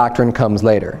crazy doctrine comes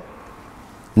later.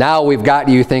 Now we've got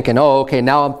you thinking, oh, okay,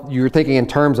 now you're thinking in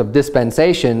terms of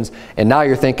dispensations, and now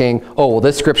you're thinking, oh, well,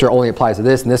 this scripture only applies to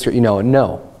this and this,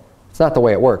 no. It's not the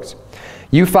way it works.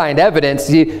 You find evidence,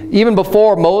 even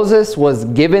before Moses was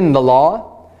given the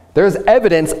law, there's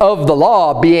evidence of the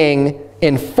law being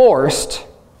enforced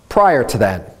prior to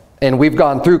that. And we've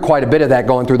gone through quite a bit of that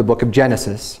going through the book of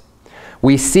Genesis.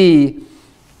 We see,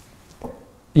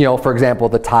 for example,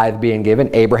 the tithe being given,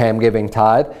 Abraham giving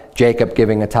tithe, Jacob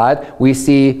giving a tithe. We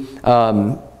see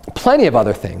plenty of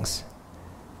other things,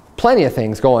 plenty of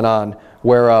things going on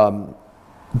where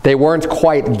they weren't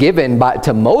quite given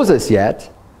to Moses yet,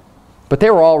 but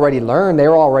they were already learned, they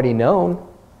were already known.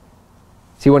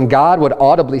 See, when God would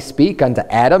audibly speak unto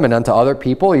Adam and unto other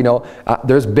people,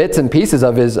 there's bits and pieces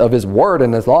of his word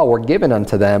and His law were given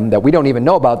unto them that we don't even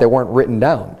know about, they weren't written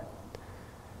down.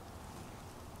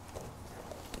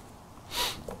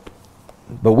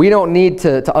 But we don't need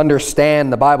to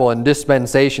understand the Bible in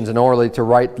dispensations in order to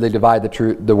rightly divide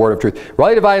the word of truth.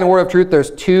 Rightly dividing the word of truth,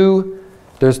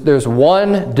 there's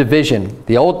one division,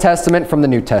 the Old Testament from the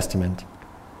New Testament.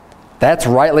 That's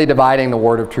rightly dividing the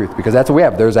word of truth, because that's what we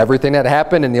have. There's everything that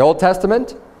happened in the Old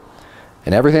Testament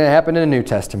and everything that happened in the New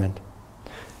Testament.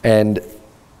 And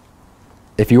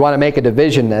if you want to make a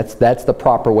division, that's the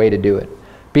proper way to do it.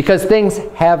 Because things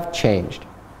have changed.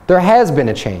 There has been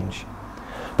a change.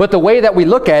 But the way that we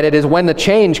look at it is when the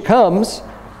change comes,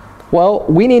 well,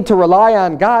 we need to rely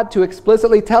on God to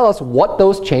explicitly tell us what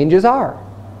those changes are.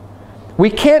 We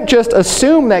can't just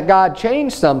assume that God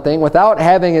changed something without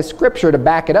having His Scripture to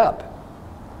back it up.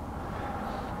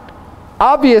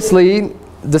 Obviously,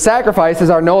 the sacrifices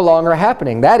are no longer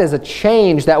happening. That is a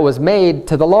change that was made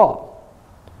to the law.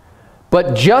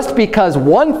 But just because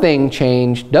one thing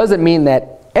changed doesn't mean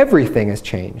that everything has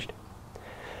changed.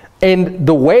 And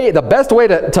the best way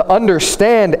to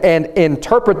understand and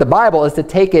interpret the Bible is to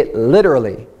take it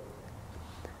literally.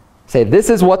 Say,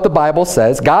 this is what the Bible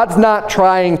says. God's not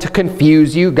trying to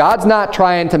confuse you. God's not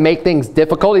trying to make things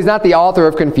difficult. He's not the author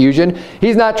of confusion.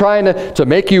 He's not trying to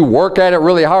make you work at it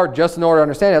really hard just in order to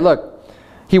understand it. Look,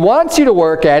 He wants you to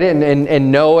work at it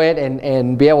and know it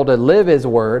and be able to live His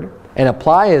Word and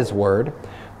apply His Word.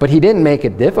 But He didn't make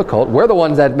it difficult. We're the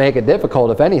ones that make it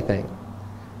difficult, if anything.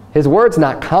 His Word's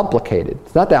not complicated.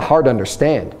 It's not that hard to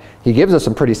understand. He gives us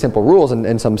some pretty simple rules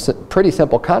and some pretty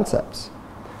simple concepts.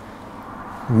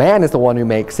 Man is the one who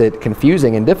makes it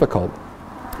confusing and difficult.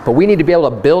 But we need to be able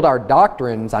to build our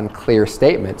doctrines on clear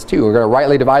statements too. We're going to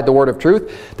rightly divide the word of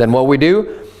truth. Then what we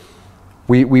do,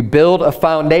 we build a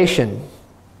foundation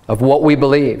of what we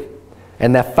believe.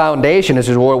 And that foundation is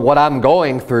what I'm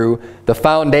going through, the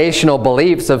foundational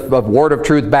beliefs of Word of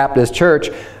Truth Baptist Church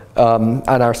on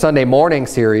our Sunday morning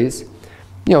series.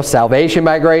 salvation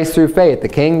by grace through faith, the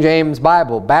King James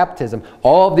Bible, baptism,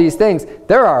 all of these things,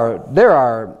 there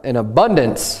are an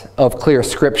abundance of clear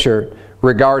scripture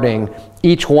regarding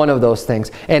each one of those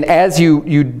things. And as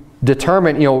you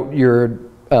determine, you're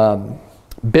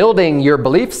building your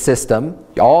belief system,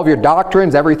 all of your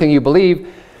doctrines, everything you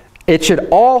believe, it should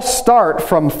all start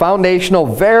from foundational,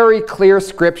 very clear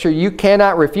scripture. You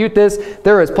cannot refute this.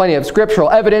 There is plenty of scriptural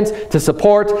evidence to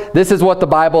support this is what the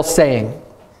Bible's saying.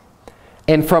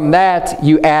 And from that,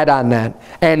 you add on that.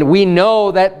 And we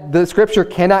know that the scripture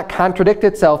cannot contradict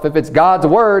itself. If it's God's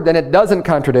word, then it doesn't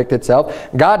contradict itself.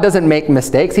 God doesn't make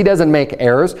mistakes. He doesn't make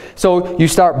errors. So you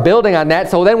start building on that.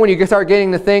 So then when you start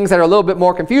getting the things that are a little bit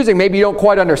more confusing, maybe you don't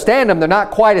quite understand them. They're not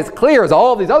quite as clear as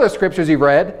all of these other scriptures you've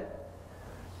read.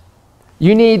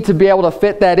 You need to be able to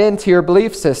fit that into your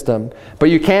belief system.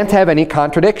 But you can't have any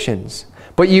contradictions.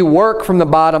 But you work from the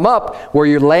bottom up where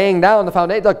you're laying down the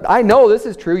foundation. Look, I know this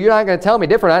is true. You're not going to tell me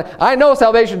different. I know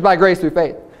salvation is by grace through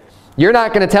faith. You're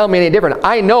not going to tell me any different.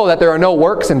 I know that there are no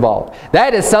works involved.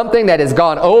 That is something that has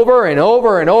gone over and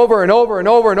over and over and over and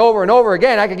over and over and over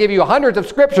again. I could give you hundreds of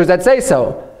scriptures that say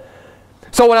so.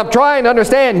 So when I'm trying to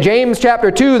understand James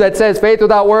chapter 2 that says faith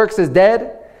without works is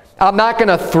dead, I'm not going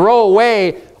to throw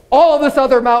away all of this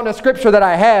other mountain of scripture that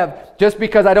I have just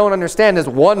because I don't understand this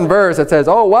one verse that says,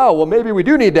 oh wow, well maybe we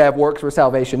do need to have works for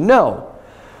salvation. No.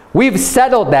 We've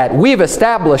settled that. We've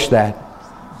established that.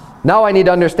 Now I need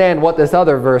to understand what this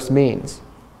other verse means.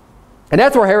 And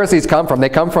that's where heresies come from. They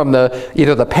come from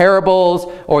either the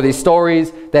parables or these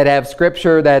stories that have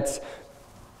scripture that's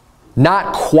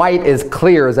not quite as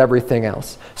clear as everything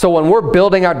else. So when we're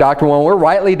building our doctrine, when we're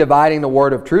rightly dividing the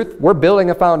word of truth, we're building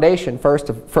a foundation first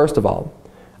of all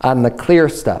on the clear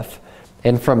stuff.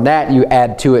 And from that you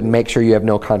add to it and make sure you have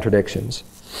no contradictions.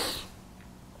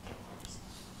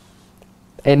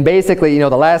 And basically, the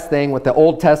last thing with the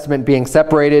Old Testament being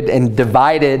separated and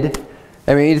divided,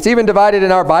 I mean, it's even divided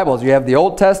in our Bibles. You have the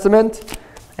Old Testament,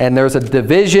 and there's a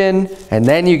division, and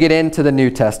then you get into the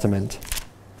New Testament.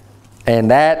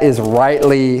 And that is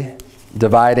rightly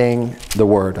dividing the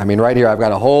Word. I mean, right here I've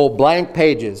got a whole blank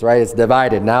pages, right? It's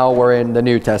divided. Now we're in the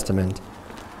New Testament.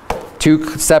 Two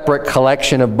separate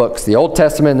collection of books, the Old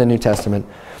Testament and the New Testament.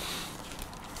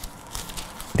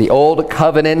 The Old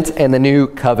Covenant and the New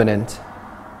Covenant.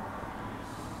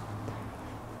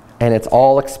 And it's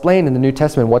all explained in the New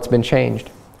Testament what's been changed.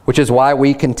 Which is why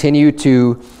we continue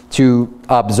to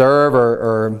observe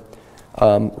or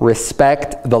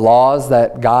respect the laws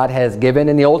that God has given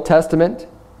in the Old Testament.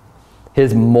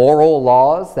 His moral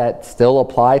laws that still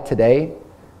apply today.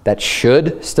 That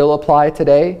should still apply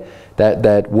today.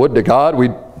 That would to God we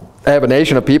have a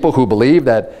nation of people who believe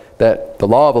that the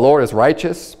law of the Lord is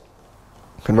righteous,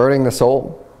 converting the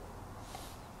soul.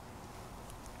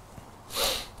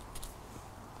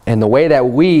 And the way that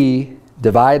we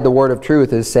divide the word of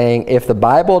truth is saying if the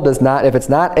Bible does not, if it's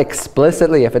not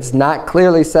explicitly, if it's not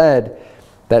clearly said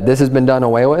that this has been done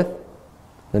away with,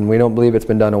 then we don't believe it's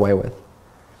been done away with.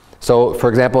 So, for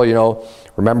example,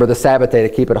 remember the Sabbath day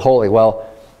to keep it holy. Well,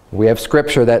 we have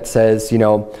scripture that says,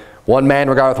 one man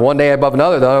regardeth one day above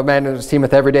another, the other man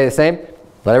esteemeth every day the same.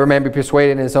 Let every man be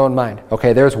persuaded in his own mind.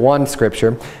 Okay, there's one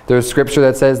scripture. There's scripture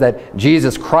that says that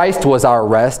Jesus Christ was our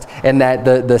rest, and that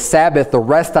the Sabbath, the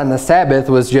rest on the Sabbath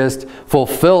was just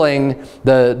fulfilling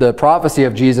the prophecy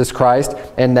of Jesus Christ,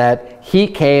 and that He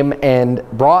came and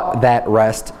brought that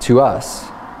rest to us.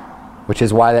 Which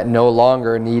is why that no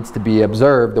longer needs to be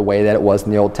observed the way that it was in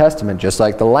the Old Testament. Just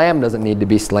like the lamb doesn't need to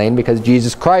be slain because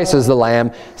Jesus Christ is the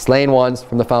lamb slain once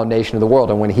from the foundation of the world.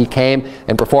 And when He came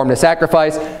and performed a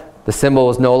sacrifice, the symbol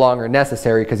is no longer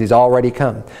necessary because He's already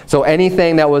come. So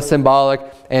anything that was symbolic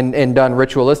and done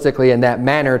ritualistically in that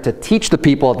manner to teach the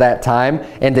people at that time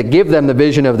and to give them the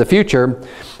vision of the future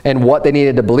and what they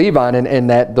needed to believe on and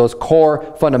that those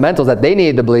core fundamentals that they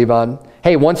needed to believe on,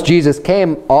 hey, once Jesus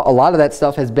came, a lot of that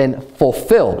stuff has been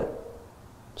fulfilled.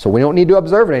 So we don't need to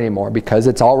observe it anymore because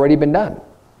it's already been done.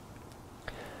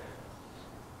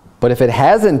 But if it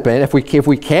hasn't been, if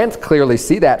we can't clearly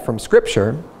see that from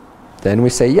Scripture, then we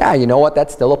say, yeah, you know what, that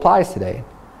still applies today.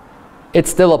 It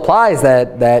still applies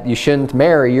that you shouldn't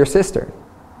marry your sister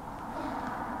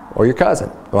or your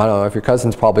cousin. Well, I don't know if your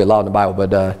cousin's probably allowed in the Bible,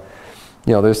 but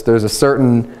there's a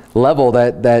certain level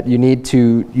that you need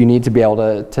to be able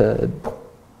to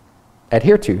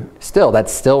adhere to. Still,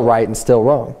 that's still right and still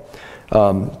wrong.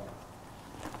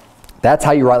 That's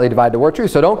how you rightly divide the word truth.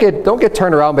 So don't get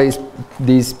turned around by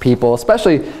these people,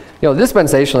 especially You know,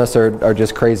 dispensationalists are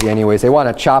just crazy anyways. They want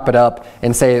to chop it up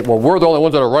and say, well, we're the only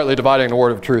ones that are rightly dividing the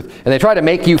word of truth. And they try to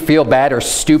make you feel bad or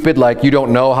stupid, like you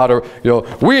don't know how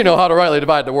to, we know how to rightly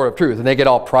divide the word of truth. And they get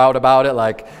all proud about it,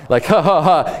 like ha ha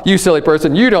ha, you silly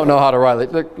person, you don't know how to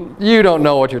rightly, you don't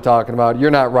know what you're talking about.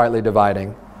 You're not rightly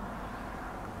dividing.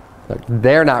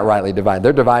 They're not rightly dividing.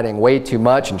 They're dividing way too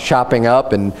much and chopping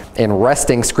up and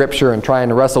wresting Scripture and trying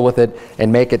to wrestle with it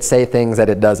and make it say things that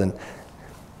it doesn't.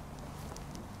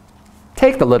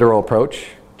 Take the literal approach.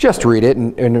 Just read it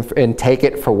and take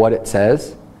it for what it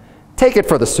says. Take it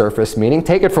for the surface meaning.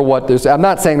 Take it for what there's. I'm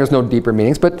not saying there's no deeper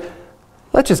meanings, but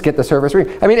let's just get the surface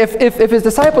reading. I mean, if his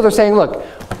disciples are saying, look,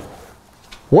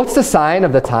 what's the sign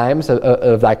of the times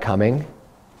of thy coming?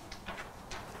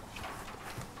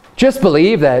 Just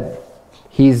believe that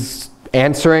he's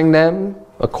answering them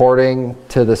according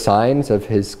to the signs of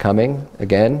his coming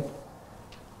again,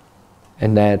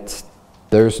 and that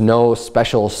there's no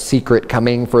special secret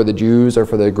coming for the Jews or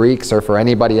for the Greeks or for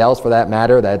anybody else for that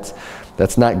matter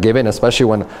that's not given, especially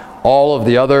when all of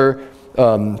the other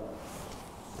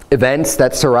events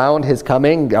that surround his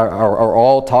coming are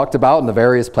all talked about in the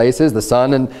various places. The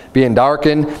sun being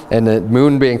darkened and the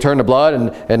moon being turned to blood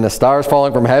and the stars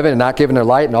falling from heaven and not giving their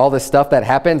light and all this stuff that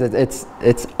happens.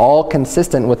 It's all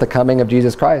consistent with the coming of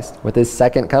Jesus Christ, with his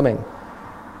second coming.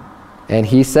 And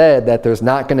he said that there's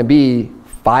not going to be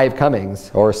 5 comings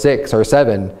or 6 or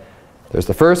 7. There's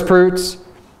the first fruits,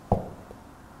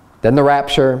 then the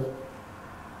rapture,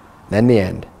 then the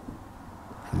end.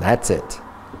 And that's it.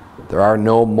 There are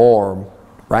no more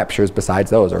raptures besides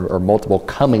those or multiple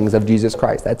comings of Jesus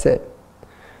Christ. That's it.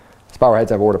 Let's bow our heads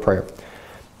and have a word of prayer.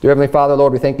 Dear Heavenly Father,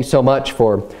 Lord, we thank you so much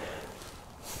for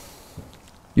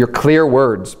your clear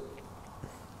words.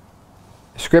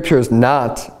 Scripture is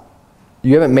not,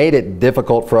 you haven't made it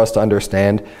difficult for us to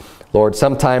understand. Lord,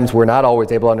 sometimes we're not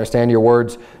always able to understand your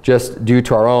words just due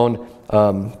to our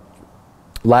own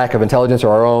lack of intelligence or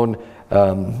our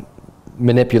own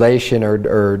manipulation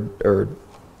or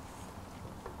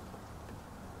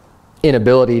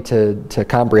inability to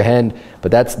comprehend.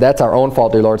 But that's our own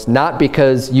fault, dear Lord. It's not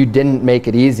because you didn't make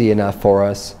it easy enough for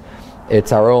us.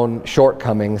 It's our own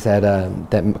shortcomings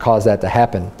that cause that to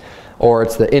happen. Or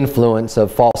it's the influence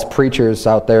of false preachers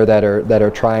out there that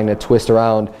are trying to twist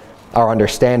around our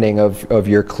understanding of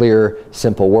your clear,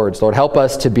 simple words. Lord, help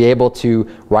us to be able to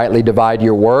rightly divide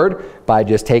your word by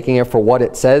just taking it for what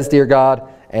it says, dear God,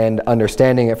 and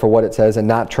understanding it for what it says and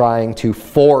not trying to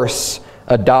force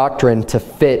a doctrine to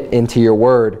fit into your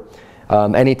word.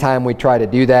 Anytime we try to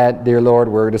do that, dear Lord,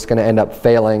 we're just going to end up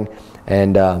failing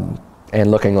and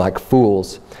looking like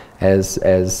fools,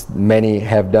 as many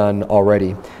have done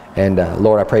already. And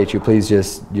Lord, I pray that you please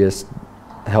just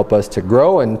help us to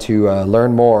grow and to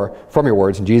learn more from your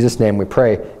words. In Jesus' name we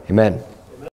pray. Amen.